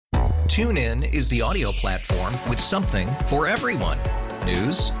TuneIn is the audio platform with something for everyone.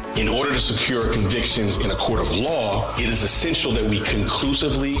 News. In order to secure convictions in a court of law, it is essential that we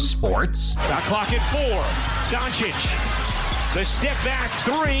conclusively. Sports. Shot clock at 4. Doncic. The step back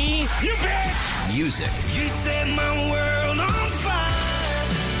 3. You bet. Music. You set my world on fire.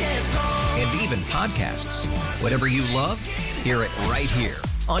 Yes, and even podcasts. Whatever you love, hear it right here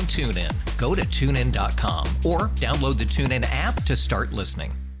on TuneIn. Go to TuneIn.com or download the TuneIn app to start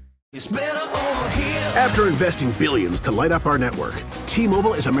listening. it's better over here. After investing billions to light up our network,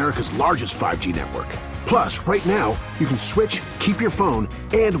 T-Mobile is America's largest 5G network. Plus, right now, you can switch, keep your phone,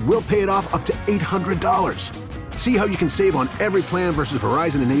 and we'll pay it off up to $800. See how you can save on every plan versus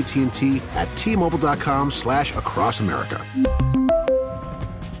Verizon and AT&T at T-Mobile.com/across America.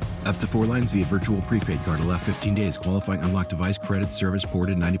 Up to 4 lines via virtual prepaid card. Allow 15 days. Qualifying unlocked device credit service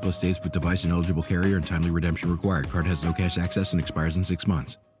ported 90+ states with device and eligible carrier and timely redemption required. Card has no cash access and expires in 6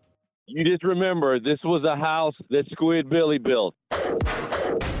 months. You just remember, this was a house that Squidbilly built.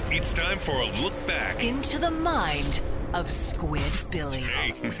 It's time for a look back into the mind of Squidbilly.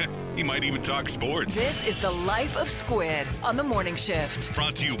 Hey, he might even talk sports. This is the Life of Squid on the morning shift.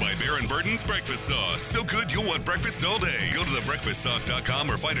 Brought to you by Baron Burton's Breakfast Sauce. So good you'll want breakfast all day. Go to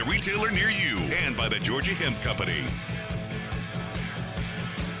thebreakfastsauce.com or find a retailer near you. And by the Georgia Hemp Company.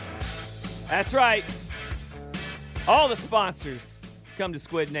 That's right. All the sponsors come to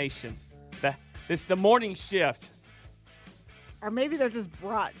Squid Nation. It's the morning shift. Or maybe they're just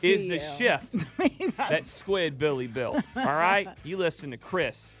brought to you. Is the shift that Squidbilly built. All right? You listen to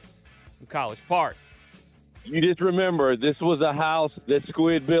Chris from College Park. You just remember, this was a house that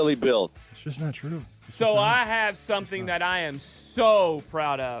Squidbilly built. It's just not true. So I have something that I am so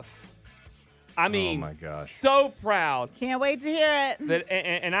proud of. I mean, oh my gosh, so proud. Can't wait to hear it. That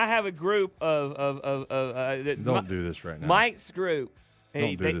and I have a group of don't do this right now. Mike's group.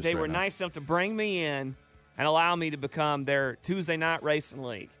 Don't do this they right were now. nice enough to bring me in and allow me to become their Tuesday night racing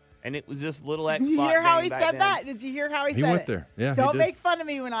league. And it was this little Xbox. Did you hear how he back said then. that? Did you hear how he said it? He went there. Yeah, Don't he did. make fun of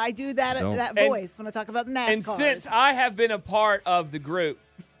me when I do that voice when I talk about NASCAR. And since I have been a part of the group,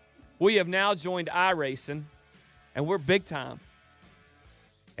 we have now joined iRacing, and we're big time.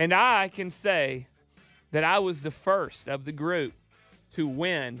 And I can say that I was the first of the group to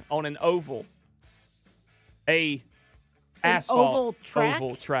win on an oval, asphalt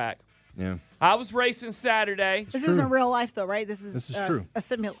oval track. Yeah. I was racing Saturday. This isn't real life, though, right? This is true. A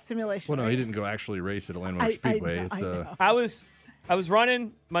simulation. Well, no, right? he didn't go actually race at a Landmark Speedway. I was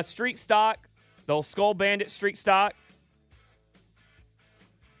running my street stock, the old Skull Bandit street stock,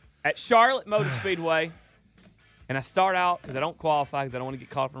 at Charlotte Motor Speedway, and I start out because I don't qualify because I don't want to get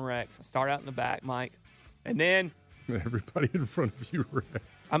caught up in wrecks. I start out in the back, Mike, and then everybody in front of you wrecked.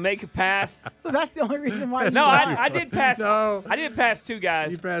 I make a pass. So that's the only reason why. No, I did pass. No. I did pass 2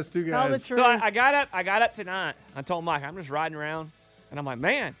 guys. You passed 2 Tell the guys. truth. So I got up tonight. I told Mike, I'm just riding around, and I'm like,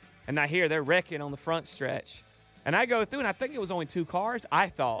 man. And I hear they're wrecking on the front stretch, and I go through, and I think it was only 2 cars. I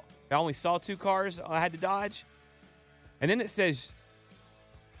thought I only saw 2 cars I had to dodge, and then it says,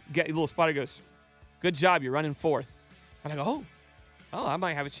 "Get a little spotter goes, good job, you're running 4th." And I go, oh, I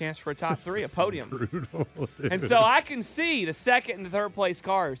might have a chance for a top 3, a podium. Brutal, dude. And so I can see the 2nd and the 3rd place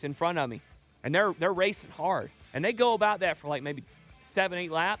cars in front of me, and they're racing hard. And they go about that for like maybe 7-8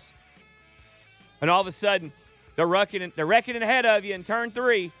 laps. And all of a sudden, they're wrecking it ahead of you in turn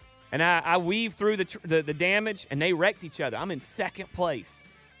 3, and I weave through the damage, and they wrecked each other. I'm in 2nd place,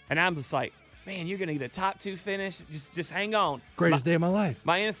 and I'm just like, man, you're gonna get a top 2 finish. Just hang on. Greatest day of my life.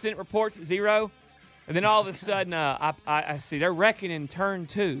 My incident report's at 0. And then all of a sudden, I see they're wrecking in turn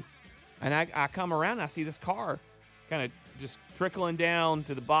 2. And I come around and I see this car kind of just trickling down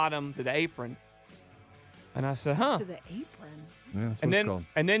to the bottom, to the apron. And I said, huh. To the apron? Yeah, that's what it's called.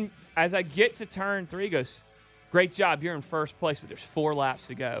 And then as I get to turn 3, he goes, great job, you're in 1st place, but there's 4 laps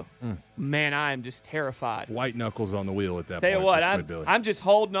to go. Man, I am just terrified. White knuckles on the wheel at that Tell point. you what, I'm just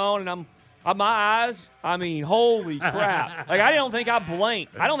holding on, and my eyes, I mean, holy crap. Like, I don't think I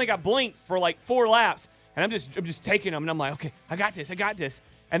blinked. I don't think I blinked for like 4 laps. And I'm just taking them, and I'm like, okay, I got this.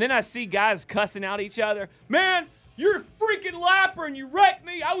 And then I see guys cussing out each other. Man, you're a freaking lapper, and you wrecked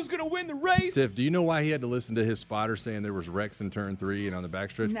me. I was going to win the race. Tiff, do you know why he had to listen to his spotter saying there was wrecks in turn 3 and on the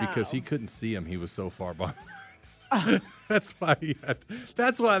backstretch? No. Because he couldn't see him. He was so far behind. That's why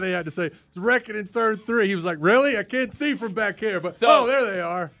they had to say it's wrecking in turn 3. He was like, really? I can't see from back here. But there they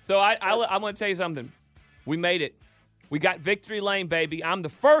are. So I'm going to tell you something. We made it. We got victory lane, baby. I'm the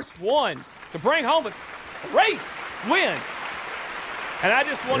first one to bring home a race win. And I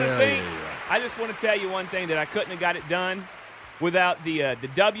just want I just want to tell you one thing, that I couldn't have got it done without the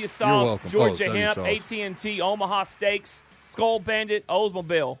W Sauce, Georgia Hemp, AT&T, Omaha Steaks, Skull Bandit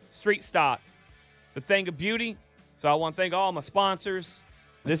Oldsmobile Street Stock. It's a thing of beauty. So I want to thank all my sponsors.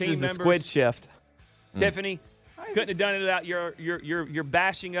 This is the members. Squid Shift. Tiffany, couldn't have done it without your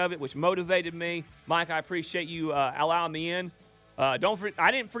bashing of it, which motivated me. Mike, I appreciate you allowing me in. I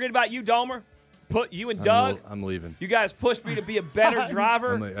didn't forget about you, Domer. Put you and Doug. I'm leaving. You guys pushed me to be a better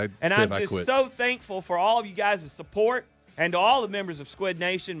driver, I'm just so thankful for all of you guys' support and to all the members of Squid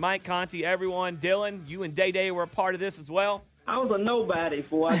Nation, Mike, Conti, everyone, Dylan, you and Day Day were a part of this as well. I was a nobody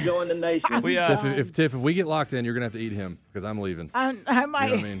before I joined the nation. If we get locked in, you're gonna have to eat him because I'm leaving. I might. You know what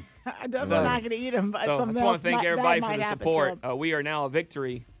I mean? I'm not going to eat him, but something else. I just want to thank everybody for the support. To we are now a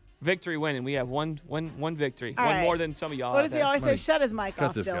victory winning. We have one victory, all one right. more than some of y'all. What does he always say? Shut his mic off,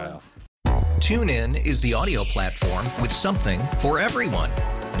 Cut this guy Dylan. off. TuneIn is the audio platform with something for everyone.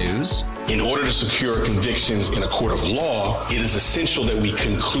 News. In order to secure convictions in a court of law, it is essential that we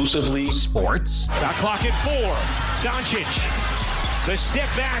conclusively. Sports. Shot clock at 4. Doncic. The step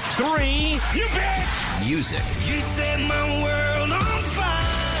back 3. You bet. Music. You set my world on fire.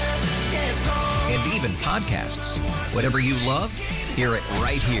 Yes, and even podcasts. Whatever you love, hear it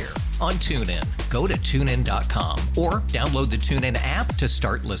right here on TuneIn. Go to TuneIn.com or download the TuneIn app to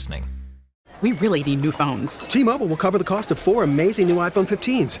start listening. We really need new phones. T-Mobile will cover the cost of 4 amazing new iPhone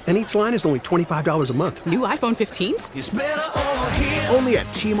 15s, and each line is only $25 a month. New iPhone 15s? it's better over here. Only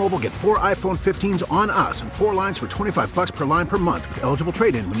at T-Mobile, get 4 iPhone 15s on us and 4 lines for $25 per line per month with eligible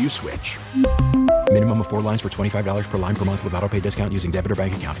trade-in when you switch. Minimum of 4 lines for $25 per line per month with autopay discount using debit or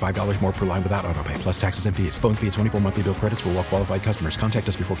bank account. $5 more per line without autopay, plus taxes and fees. Phone fee at 24 monthly bill credits for well-qualified customers. Contact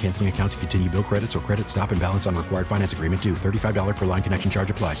us before canceling account to continue bill credits or credit stop and balance on required finance agreement due. $35 per line connection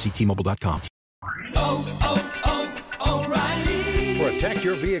charge applies. See T-Mobile.com. O'Reilly. Protect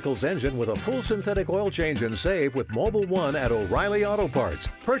your vehicle's engine with a full synthetic oil change and save with Mobile One at O'Reilly Auto Parts.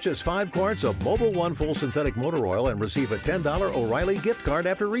 Purchase 5 quarts of Mobile One full synthetic motor oil and receive a $10 O'Reilly gift card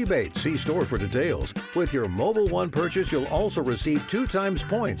after rebate. See store for details. With your Mobile One purchase, you'll also receive 2 times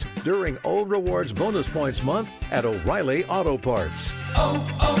points during O Rewards Bonus Points Month at O'Reilly Auto Parts.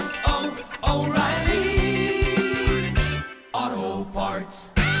 O'Reilly Auto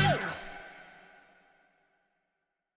Parts.